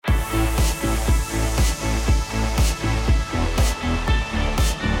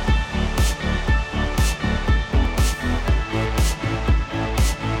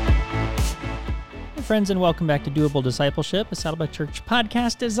friends, and welcome back to Doable Discipleship, a Saddleback Church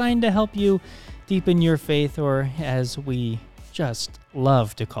podcast designed to help you deepen your faith, or as we just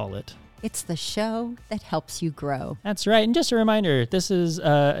love to call it, it's the show that helps you grow. That's right. And just a reminder, this is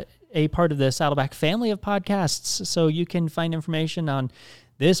a part of the Saddleback family of podcasts, so you can find information on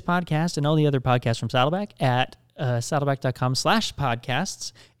this podcast and all the other podcasts from Saddleback at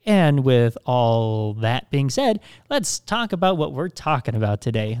saddleback.com/podcasts. And with all that being said, let's talk about what we're talking about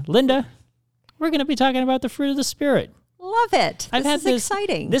today. Linda, we're going to be talking about the fruit of the Spirit. Love it. This is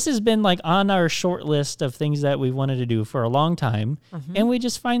exciting. This has been like on our short list of things that we've wanted to do for a long time. Mm-hmm. And we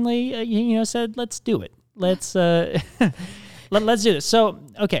just finally, said, let's do it. Let's let's do this. So,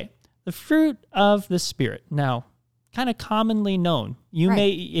 okay, the fruit of the Spirit. Now, kind of commonly known. You may,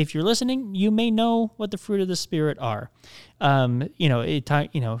 if you're listening, you may know what the fruit of the Spirit are.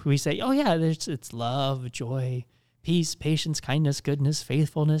 We say, oh yeah, it's love, joy, peace, patience, kindness, goodness,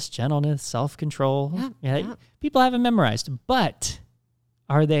 faithfulness, gentleness, self-control. Yeah. People have it memorized, but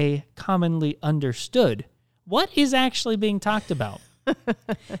are they commonly understood? What is actually being talked about?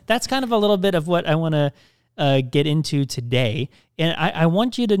 That's kind of a little bit of what I want to get into today. And I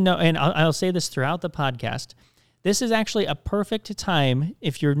want you to know, and I'll say this throughout the podcast, this is actually a perfect time,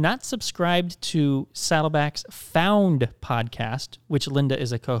 if you're not subscribed to Saddleback's Found podcast, which Linda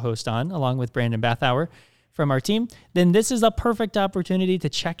is a co-host on, along with Brandon Bathauer from our team, then this is a perfect opportunity to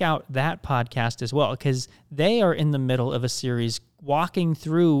check out that podcast as well, because they are in the middle of a series walking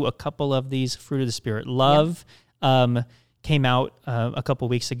through a couple of these fruit of the Spirit. Love came out a couple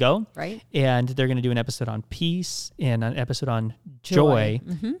weeks ago, right? And they're going to do an episode on peace and an episode on joy.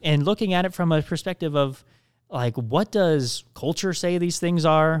 Mm-hmm. And looking at it from a perspective of, like, what does culture say these things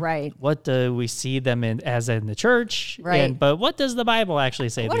are? Right. What do we see them as in the church? Right. But what does the Bible actually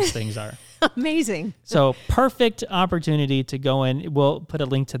say these things are? Amazing. So perfect opportunity to go in. We'll put a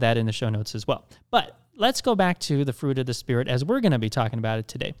link to that in the show notes as well. But let's go back to the fruit of the Spirit as we're going to be talking about it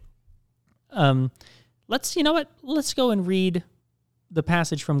today. Let's go and read the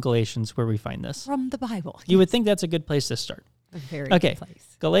passage from Galatians where we find this. From the Bible. You would think that's a good place to start. A very good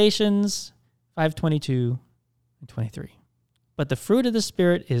place. Galatians 5:22 and 23. But the fruit of the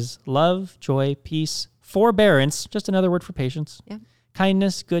Spirit is love, joy, peace, forbearance, just another word for patience,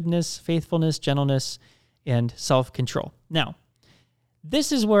 kindness, goodness, faithfulness, gentleness, and self-control. Now,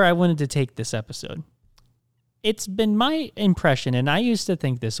 this is where I wanted to take this episode. It's been my impression, and I used to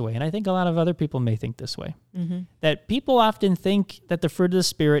think this way, and I think a lot of other people may think this way, that people often think that the fruit of the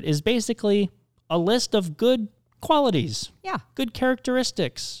Spirit is basically a list of good qualities, good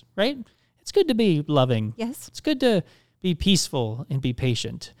characteristics, right? It's good to be loving. Yes. It's good to be peaceful and be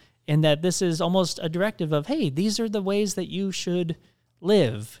patient. And that this is almost a directive of, hey, these are the ways that you should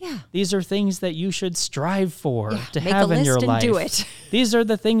live. Yeah. These are things that you should strive for to Make have a in your list life. and do it. These are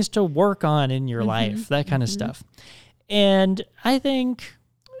the things to work on in your life, that kind of stuff. And I think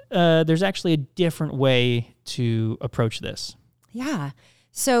there's actually a different way to approach this. Yeah.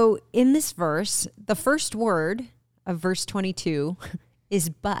 So in this verse, the first word of verse 22 is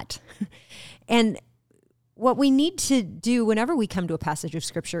but. And what we need to do whenever we come to a passage of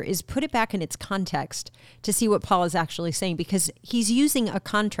Scripture is put it back in its context to see what Paul is actually saying, because he's using a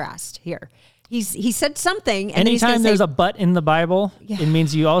contrast here. He said something. And anytime there's a but in the Bible, it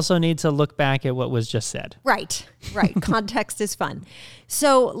means you also need to look back at what was just said. Right. Context is fun.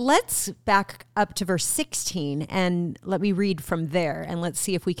 So let's back up to verse 16 and let me read from there, and let's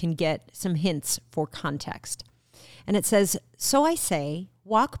see if we can get some hints for context. And it says, "So I say,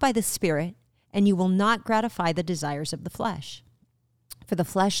 walk by the Spirit, and you will not gratify the desires of the flesh. For the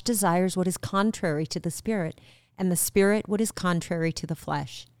flesh desires what is contrary to the Spirit, and the Spirit what is contrary to the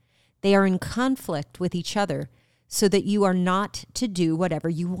flesh. They are in conflict with each other, so that you are not to do whatever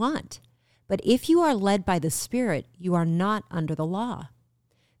you want. But if you are led by the Spirit, you are not under the law.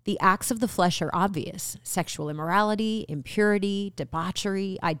 The acts of the flesh are obvious: sexual immorality, impurity,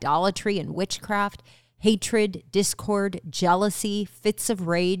 debauchery, idolatry, and witchcraft, hatred, discord, jealousy, fits of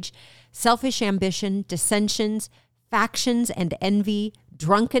rage, selfish ambition, dissensions, factions and envy,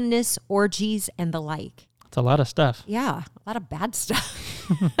 drunkenness, orgies, and the like." It's a lot of stuff. Yeah, a lot of bad stuff.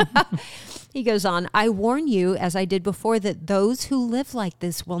 He goes on, "I warn you, as I did before, that those who live like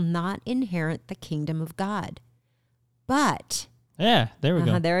this will not inherit the kingdom of God. But..." Yeah, there we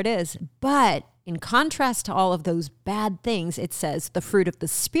go. There it is. "But in contrast to all of those bad things, it says, the fruit of the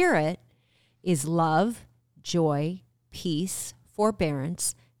Spirit is love, joy, peace,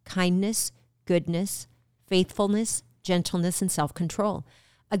 forbearance, kindness, goodness, faithfulness, gentleness, and self-control.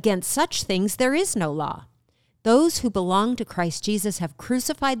 Against such things there is no law. Those who belong to Christ Jesus have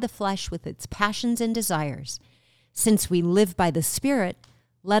crucified the flesh with its passions and desires. Since we live by the Spirit,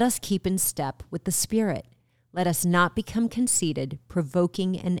 Let us keep in step with the Spirit. Let us not become conceited,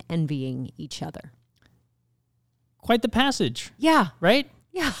 provoking and envying each other. Quite the passage. Yeah. Right?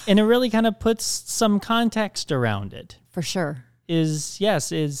 Yeah. And it really kind of puts some context around it. For sure. It's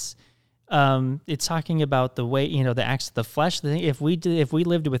talking about the way, the acts of the flesh. If we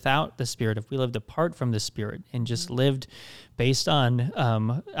lived without the Spirit, if we lived apart from the Spirit and just lived based on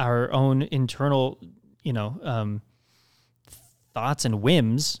our own internal, thoughts and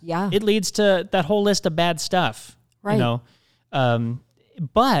whims, it leads to that whole list of bad stuff. Right.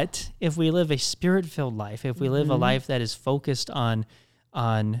 But if we live a Spirit-filled life, if we live a life that is focused on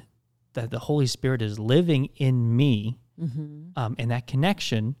that the Holy Spirit is living in me, and that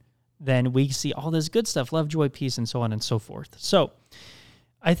connection, then we see all this good stuff: love, joy, peace, and so on and so forth. So,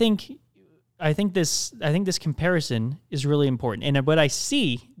 I think this comparison is really important. And what I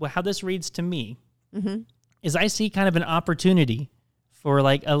see, how this reads to me, is I see kind of an opportunity for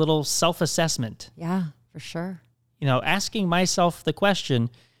like a little self-assessment. Yeah, for sure. Asking myself the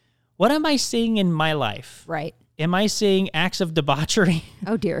question, what am I seeing in my life? Right. Am I seeing acts of debauchery?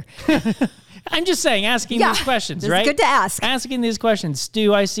 Oh, dear. I'm just saying, asking these questions, right? It's good to ask. Asking these questions.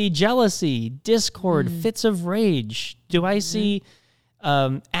 Do I see jealousy, discord, fits of rage? Do I see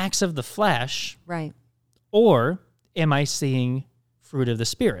acts of the flesh? Right. Or am I seeing fruit of the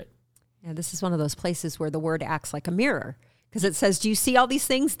Spirit? Yeah, this is one of those places where the word acts like a mirror, because it says, do you see all these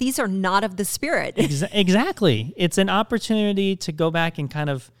things? These are not of the Spirit. Exactly. It's an opportunity to go back and kind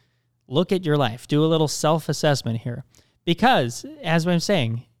of look at your life, do a little self-assessment here. Because, as I'm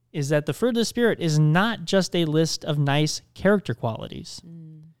saying, is that the fruit of the Spirit is not just a list of nice character qualities.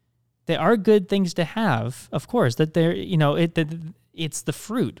 They are good things to have, of course, that they're, it's the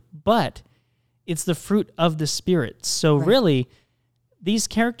fruit, but it's the fruit of the Spirit. So really, these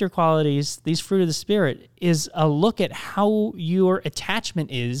character qualities, these fruit of the Spirit, is a look at how your attachment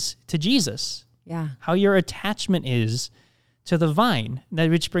is to Jesus. Yeah. How your attachment is to the vine.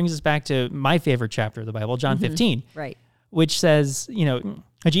 Which brings us back to my favorite chapter of the Bible, John 15. Right. Which says,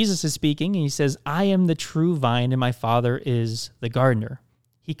 Jesus is speaking, and he says, I am the true vine, and my Father is the gardener.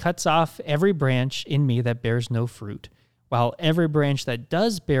 He cuts off every branch in me that bears no fruit, while every branch that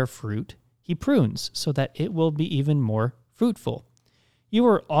does bear fruit, he prunes, so that it will be even more fruitful. You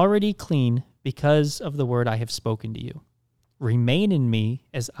are already clean because of the word I have spoken to you. Remain in me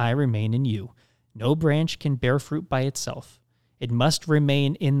as I remain in you. No branch can bear fruit by itself. It must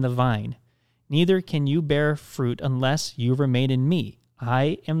remain in the vine. Neither can you bear fruit unless you remain in me.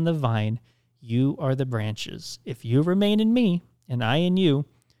 I am the vine, you are the branches. If you remain in me, and I in you,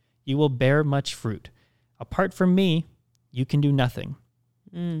 you will bear much fruit. Apart from me, you can do nothing.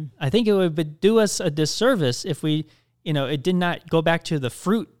 I think it would do us a disservice if we, it did not go back to the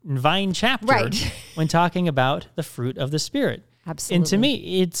fruit and vine chapter when talking about the fruit of the Spirit. Absolutely. And to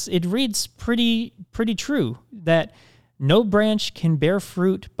me, it reads pretty true that no branch can bear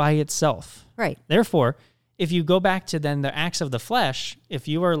fruit by itself. Right. Therefore, if you go back to then the acts of the flesh, if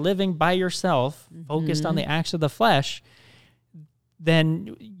you are living by yourself, focused on the acts of the flesh,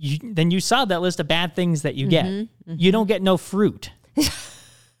 then you saw that list of bad things that you get. You don't get no fruit.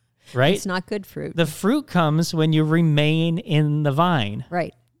 Right? It's not good fruit. The fruit comes when you remain in the vine.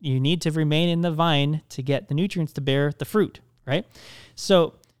 Right. You need to remain in the vine to get the nutrients to bear the fruit, right?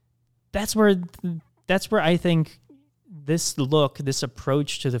 So that's where I think this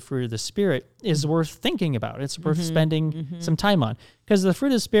approach to the fruit of the Spirit is worth thinking about. It's worth spending some time on. Because the fruit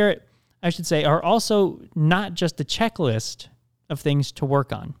of the Spirit, I should say, are also not just a checklist of things to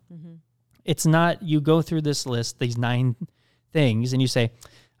work on. It's not you go through this list, these 9 things, and you say,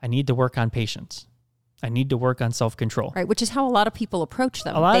 I need to work on patience. I need to work on self-control. Right, which is how a lot of people approach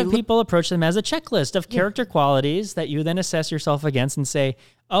them. A lot of people approach them as a checklist of character qualities that you then assess yourself against and say,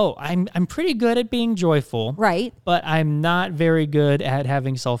 oh, I'm pretty good at being joyful. Right. But I'm not very good at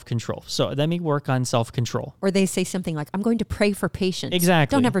having self-control. So let me work on self-control. Or they say something like, I'm going to pray for patience.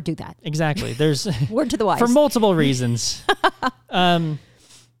 Exactly. Don't ever do that. Exactly. There's word to the wise. For multiple reasons.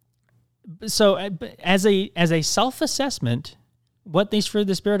 So as a self-assessment, what these fruit of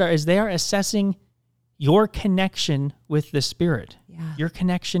the Spirit are is they are assessing your connection with the Spirit, your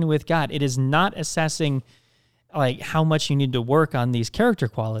connection with God. It is not assessing like how much you need to work on these character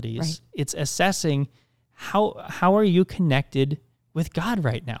qualities. Right. It's assessing how are you connected with God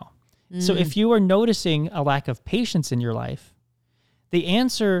right now. So if you are noticing a lack of patience in your life, the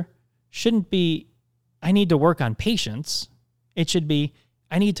answer shouldn't be, I need to work on patience. It should be,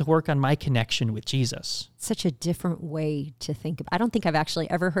 I need to work on my connection with Jesus. Such a different way to think. I don't think I've actually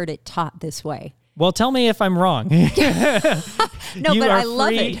ever heard it taught this way. Well, tell me if I'm wrong. No, You but are I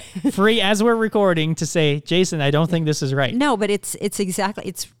love it. Free as we're recording to say, Jason, I don't think this is right. No, but it's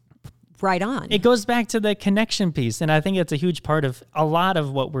right on. It goes back to the connection piece. And I think it's a huge part of a lot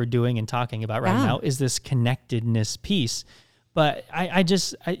of what we're doing and talking about right now is this connectedness piece. But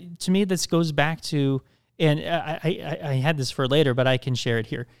to me, this goes back to, and I had this for later, but I can share it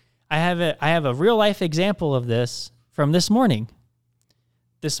here. I have a real life example of this from this morning.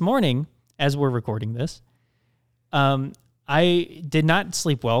 This morning, as we're recording this, I did not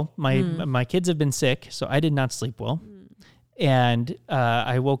sleep well. My kids have been sick, so I did not sleep well. And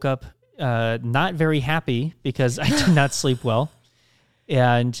I woke up not very happy because I did not sleep well.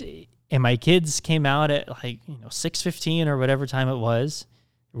 And my kids came out at 6:15 or whatever time it was,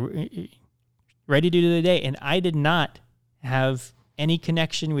 ready to do the day. And I did not have any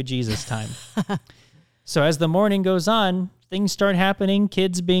connection with Jesus time. So as the morning goes on, things start happening,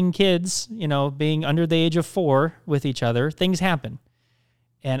 kids being kids, being under the age of 4 with each other, things happen.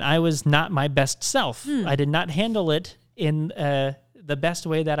 And I was not my best self. I did not handle it in the best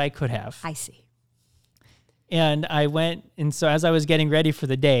way that I could have. I see. And so as I was getting ready for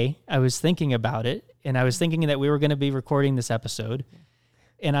the day, I was thinking about it, and I was thinking that we were going to be recording this episode.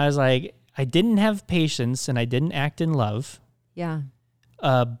 And I was like, I didn't have patience and I didn't act in love. Yeah.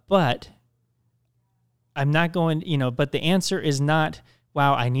 But I'm not going, but the answer is not,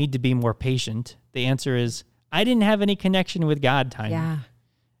 wow, I need to be more patient. The answer is, I didn't have any connection with God time. Yeah.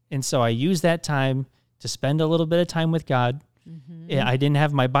 And so I used that time to spend a little bit of time with God. Mm-hmm. I didn't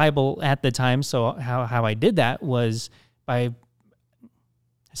have my Bible at the time, so how I did that was by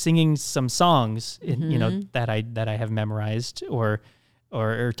singing some songs, that I have memorized, or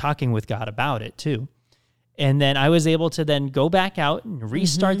talking with God about it too. And then I was able to then go back out and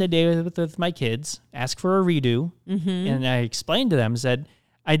restart the day with my kids, ask for a redo. And I explained to them, said,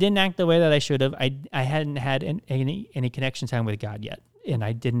 I didn't act the way that I should have. I hadn't had any connection time with God yet. And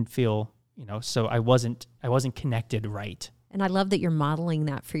I didn't feel, so I wasn't connected right. And I love that you're modeling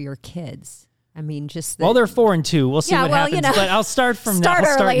that for your kids. I mean, just well, they're 4 and 2. We'll see what happens. But I'll start from now. I'll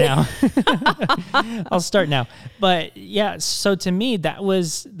start now. I'll start now. But yeah, so to me, that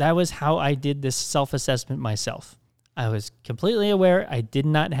was how I did this self-assessment myself. I was completely aware I did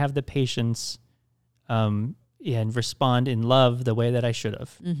not have the patience and respond in love the way that I should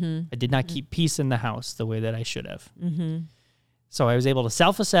have. I did not keep peace in the house the way that I should have. So I was able to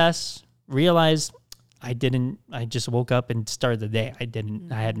self-assess, realize I just woke up and started the day.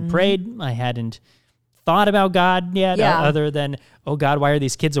 I hadn't prayed. I hadn't thought about God yet, other than, oh God, why are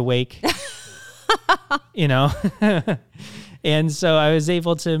these kids awake? And so I was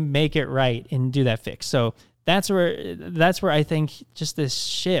able to make it right and do that fix. So that's where I think just this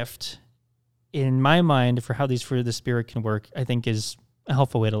shift in my mind for how these fruit of the Spirit can work, I think is a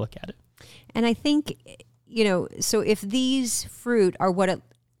helpful way to look at it. And I think, so if these fruit are what it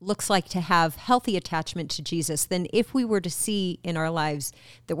looks like to have healthy attachment to Jesus, then if we were to see in our lives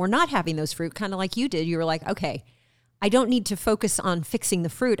that we're not having those fruit, kind of like you did, you were like, okay, I don't need to focus on fixing the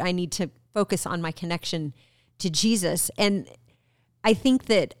fruit. I need to focus on my connection to Jesus. And I think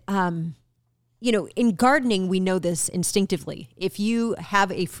that, in gardening, we know this instinctively. If you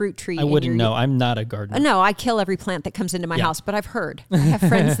have a fruit tree, I wouldn't know. I'm not a gardener. No, I kill every plant that comes into my house, but I've heard. I have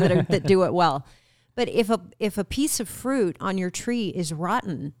friends that do it well. But if a piece of fruit on your tree is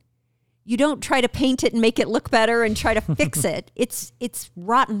rotten, you don't try to paint it and make it look better and try to fix it. It's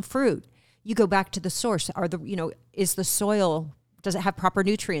rotten fruit. You go back to the source. Is the soil, does it have proper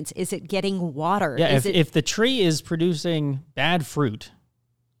nutrients? Is it getting water? Yeah, if the tree is producing bad fruit,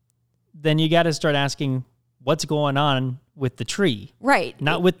 then you got to start asking what's going on with the tree. Right.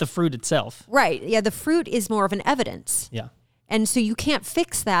 Not with the fruit itself. Right. Yeah, the fruit is more of an evidence. Yeah. And so you can't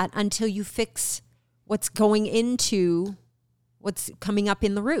fix that until you fix what's going into what's coming up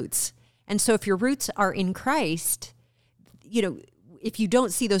in the roots. And so if your roots are in Christ, if you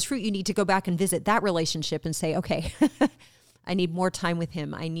don't see those fruit, you need to go back and visit that relationship and say, okay, I need more time with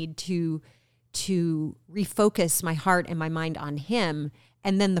him. I need to refocus my heart and my mind on him.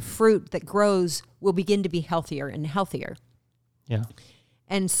 And then the fruit that grows will begin to be healthier and healthier. Yeah.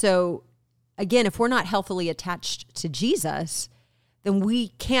 And so again, if we're not healthily attached to Jesus, then we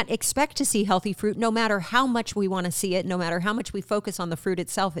can't expect to see healthy fruit no matter how much we want to see it, no matter how much we focus on the fruit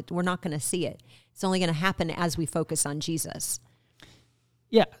itself, we're not going to see it. It's only going to happen as we focus on Jesus.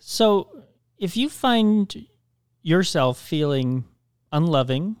 Yeah, so if you find yourself feeling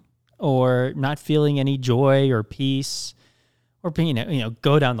unloving or not feeling any joy or peace, or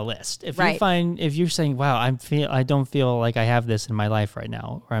go down the list. If you're saying, wow, I don't feel like I have this in my life right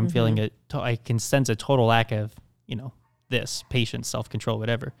now, or I'm feeling I can sense a total lack of, this patience, self-control,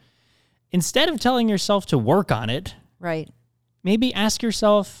 whatever. instead of telling yourself to work on it, Right. maybe ask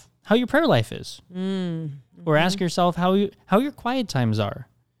yourself how your prayer life is, or ask yourself how your quiet times are,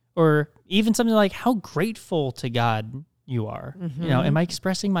 or even something like how grateful to God you are. You know, am I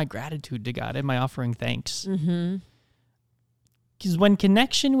expressing my gratitude to God? Am I offering thanks? Because when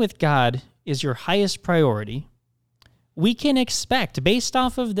connection with God is your highest priority, we can expect, based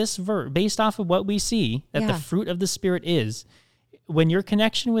off of this based off of what we see, that the fruit of the Spirit is, when your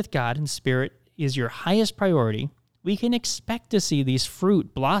connection with God and Spirit is your highest priority, we can expect to see these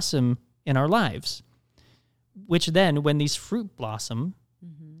fruit blossom in our lives. Which then, when these fruit blossom,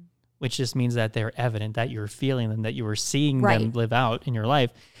 which just means that they're evident, that you're feeling them, that you are seeing them live out in your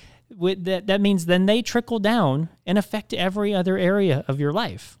life, that means then they trickle down and affect every other area of your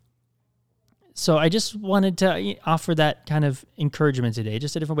life. So I just wanted to offer that kind of encouragement today,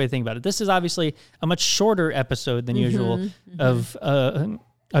 just a different way to think about it. This is obviously a much shorter episode than usual of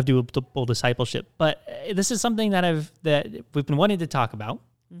doable discipleship, but this is something that we've been wanting to talk about,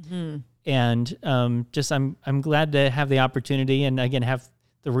 and I'm glad to have the opportunity, and again have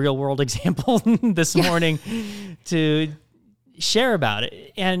the real world example this morning to share about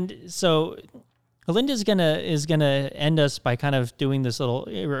it. And so Linda is gonna end us by kind of doing this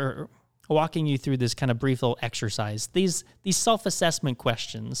little, walking you through this kind of brief little exercise, these self-assessment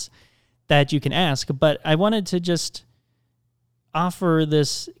questions that you can ask. But I wanted to just offer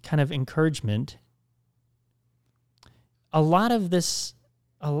this kind of encouragement. A lot of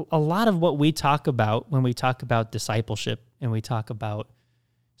what we talk about when we talk about discipleship and we talk about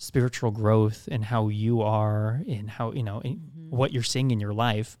spiritual growth and how you are and how, what you're seeing in your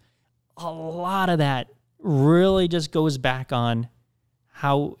life, a lot of that really just goes back on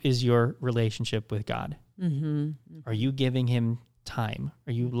how is your relationship with God? Are you giving him time?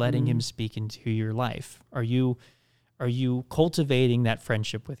 Are you letting him speak into your life? Are you cultivating that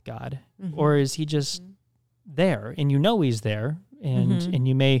friendship with God? Or is he just there and he's there and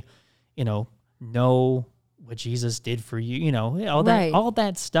you may, know what Jesus did for you, all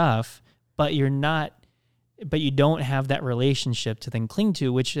that stuff, but you don't have that relationship to then cling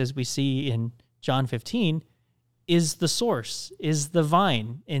to, which, as we see in John 15, is the source, is the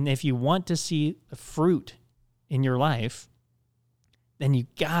vine. And if you want to see the fruit in your life, then you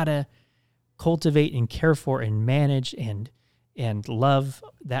gotta cultivate and care for and manage and love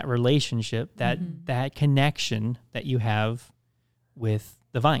that relationship, that connection that you have with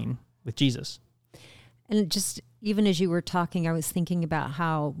the vine, with Jesus. And just even as you were talking, I was thinking about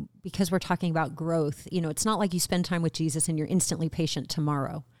how, because we're talking about growth, it's not like you spend time with Jesus and you're instantly patient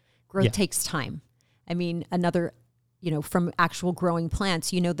tomorrow. Growth takes time. I mean, from actual growing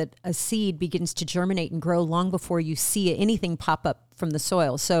plants, that a seed begins to germinate and grow long before you see anything pop up from the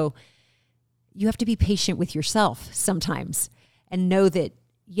soil. So you have to be patient with yourself sometimes and know that,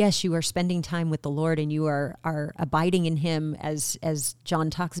 yes, you are spending time with the Lord and you are abiding in him as John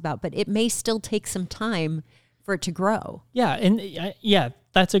talks about, but it may still take some time for it to grow. Yeah. And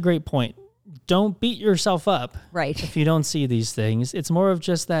that's a great point. Don't beat yourself up. Right. If you don't see these things, it's more of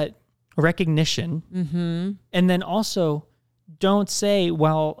just that recognition. And then also don't say,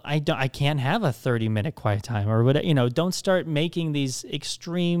 well, I can't have a 30-minute quiet time or whatever. Don't start making these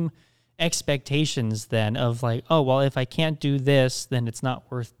extreme expectations then of like, oh, well, if I can't do this, then it's not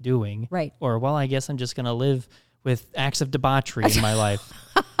worth doing. Right. Or, well, I guess I'm just going to live with acts of debauchery in my life.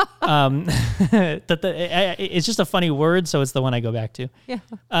 It's just a funny word, so it's the one I go back to. Yeah.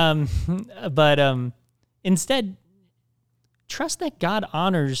 But instead, trust that God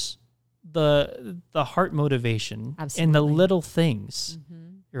honors the heart motivation and the little things,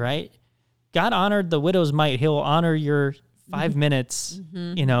 right? God honored the widow's mite. He'll honor your 5 minutes,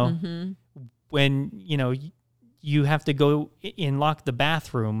 when, you have to go and lock the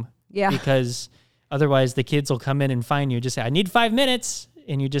bathroom because otherwise the kids will come in and find you. Just say, I need 5 minutes.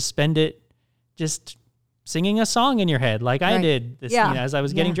 And you just spend it just singing a song in your head like I did this, as I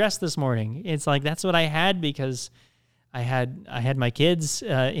was getting dressed this morning. It's like, that's what I had because I had my kids.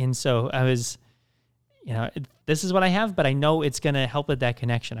 And so I was, this is what I have, but I know it's going to help with that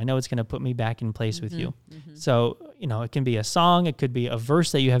connection. I know it's going to put me back in place with you. So, it can be a song. It could be a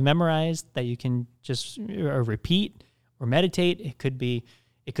verse that you have memorized that you can just repeat or meditate. It could be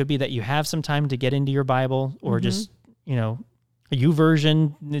that you have some time to get into your Bible or just, a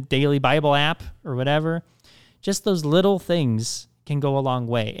YouVersion, the daily Bible app or whatever. Just those little things can go a long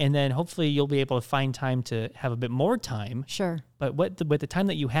way. And then hopefully you'll be able to find time to have a bit more time. Sure. But with the time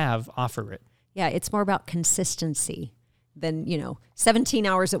that you have, offer it. Yeah, it's more about consistency than, 17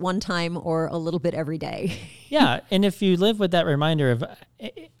 hours at one time or a little bit every day. Yeah, and if you live with that reminder of,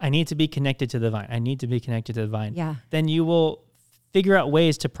 I need to be connected to the vine, I need to be connected to the vine, then you will figure out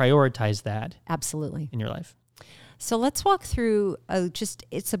ways to prioritize that Absolutely. in your life. So let's walk through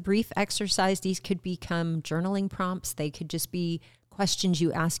it's a brief exercise. These could become journaling prompts. They could just be questions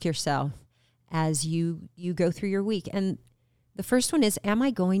you ask yourself as you go through your week. And the first one is, am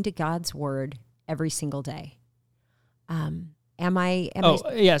I going to God's word every single day?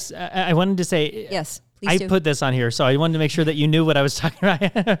 Yes. I wanted to say, yes, please do. put this on here, so I wanted to make sure that you knew what I was talking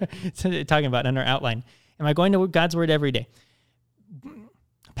about in our outline. Am I going to God's word every day?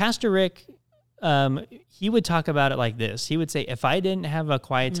 Pastor Rick, he would talk about it like this. He would say, if I didn't have a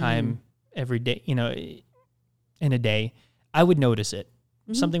quiet time every day, in a day, I would notice it.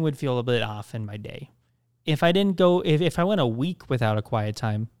 Mm-hmm. Something would feel a bit off in my day. If I didn't go, if I went a week without a quiet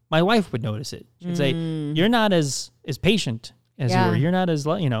time, my wife would notice it. She'd say, you're not as patient as you were. You're not as,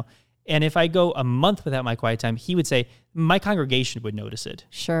 and if I go a month without my quiet time, he would say, my congregation would notice it.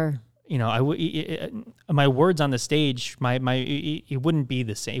 Sure. My words on the stage, it wouldn't be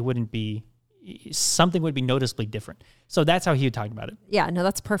the same. It wouldn't be, something would be noticeably different. So that's how he would talk about it. Yeah, no,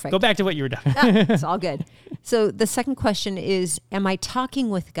 that's perfect. Go back to what you were doing. It's all good. So the second question is, am I talking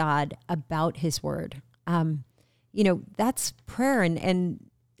with God about his word? That's prayer and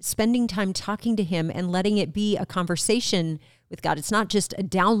spending time talking to him and letting it be a conversation with God. It's not just a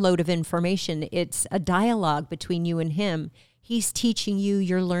download of information. It's a dialogue between you and him. He's teaching you,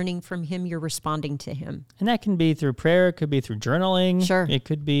 you're learning from him, you're responding to him. And that can be through prayer, it could be through journaling. Sure. It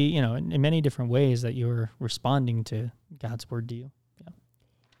could be, in many different ways that you're responding to God's word to you. Yeah.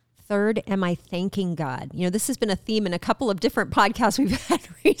 Third, am I thanking God? This has been a theme in a couple of different podcasts we've had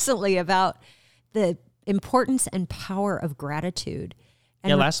recently about the importance and power of gratitude.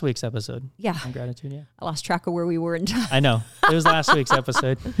 And last week's episode. Yeah. On gratitude, yeah. I lost track of where we were in time. I know. It was last week's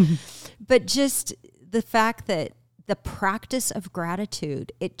episode. But just the fact that the practice of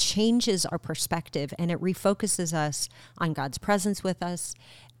gratitude, it changes our perspective and it refocuses us on God's presence with us,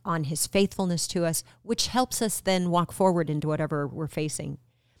 on his faithfulness to us, which helps us then walk forward into whatever we're facing.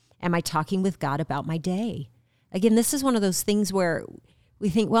 Am I talking with God about my day? Again, this is one of those things where we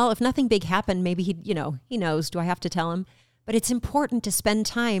think, well, if nothing big happened, maybe he knows, do I have to tell him? But it's important to spend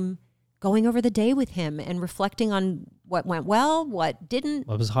time going over the day with him and reflecting on what went well, what didn't.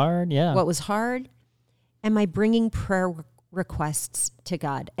 What was hard, yeah. What was hard. Am I bringing prayer requests to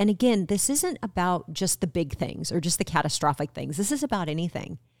God? And again, this isn't about just the big things or just the catastrophic things. This is about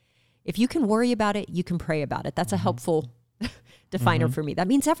anything. If you can worry about it, you can pray about it. That's a helpful definer for me. That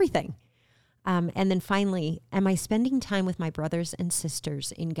means everything. And then finally, am I spending time with my brothers and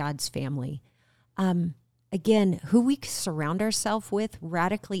sisters in God's family? Again, who we surround ourselves with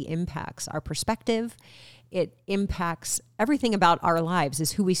radically impacts our perspective. It impacts everything about our lives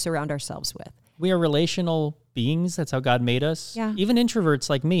is who we surround ourselves with. We are relational beings. That's how God made us. Yeah. Even introverts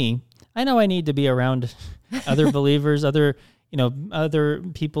like me, I know I need to be around other believers, other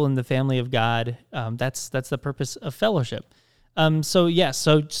people in the family of God. That's the purpose of fellowship. So just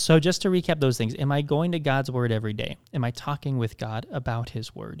to recap those things, am I going to God's word every day? Am I talking with God about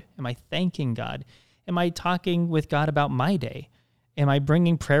his word? Am I thanking God? Am I talking with God about my day? Am I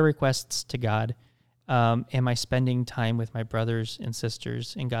bringing prayer requests to God? Am I spending time with my brothers and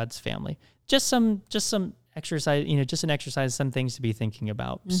sisters in God's family? Just some exercise, just an exercise, some things to be thinking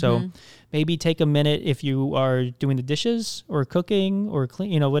about. Mm-hmm. So maybe take a minute if you are doing the dishes or cooking or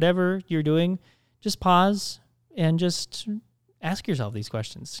clean, whatever you're doing, just pause and just ask yourself these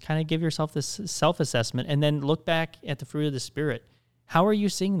questions. Kind of give yourself this self-assessment and then look back at the fruit of the Spirit. How are you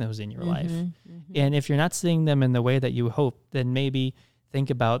seeing those in your life? Mm-hmm. And if you're not seeing them in the way that you hope, then maybe think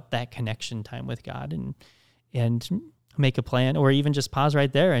about that connection time with God and make a plan, or even just pause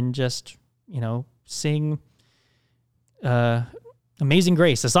right there and just, sing Amazing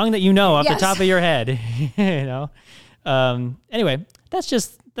Grace, a song that off the top of your head. Anyway, that's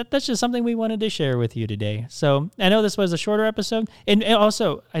just something we wanted to share with you today. So I know this was a shorter episode. And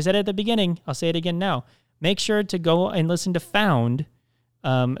also, I said it at the beginning, I'll say it again now. Make sure to go and listen to Found,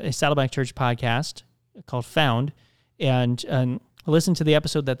 a Saddleback Church podcast called Found, and listen to the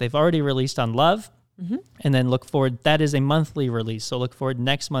episode that they've already released on love. Mm-hmm. And then look forward. That is a monthly release. So look forward.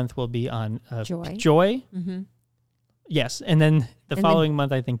 Next month will be on Joy. Mm-hmm. Yes. And then the following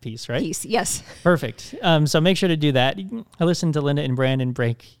month, I think Peace, right? Peace. Yes. Perfect. So make sure to do that. I listened to Linda and Brandon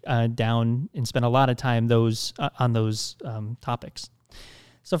break down and spend a lot of time on those topics.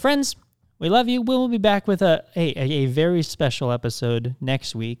 So friends, we love you. We'll be back with a very special episode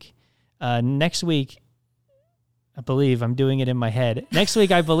next week. Next week, I believe, I'm doing it in my head. Next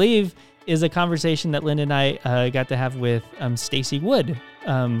week, I believe, is a conversation that Linda and I got to have with Stacy Wood.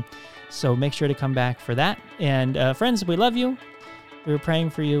 So make sure to come back for that. And friends, we love you. We're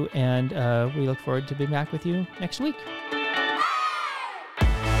praying for you, and we look forward to being back with you next week.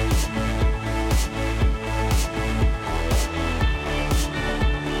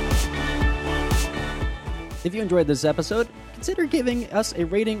 If you enjoyed this episode, consider giving us a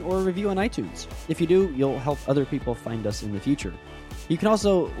rating or a review on iTunes. If you do, you'll help other people find us in the future. You can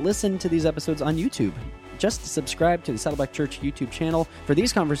also listen to these episodes on YouTube. Just subscribe to the Saddleback Church YouTube channel for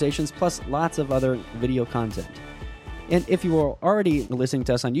these conversations, plus lots of other video content. And if you are already listening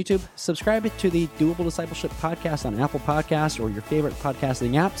to us on YouTube, subscribe to the Doable Discipleship podcast on Apple Podcasts or your favorite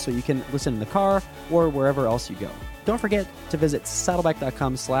podcasting app so you can listen in the car or wherever else you go. Don't forget to visit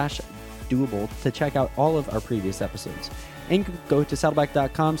saddleback.com/doable to check out all of our previous episodes. And you can go to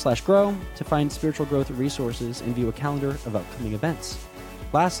saddleback.com/grow to find spiritual growth resources and view a calendar of upcoming events.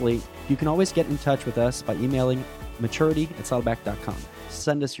 Lastly, you can always get in touch with us by emailing maturity@saddleback.com.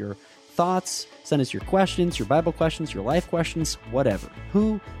 Send us your thoughts, send us your questions, your Bible questions, your life questions, whatever.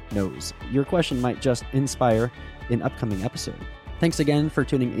 Who knows? Your question might just inspire an upcoming episode. Thanks again for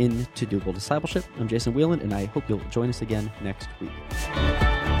tuning in to Doable Discipleship. I'm Jason Whelan, and I hope you'll join us again next week.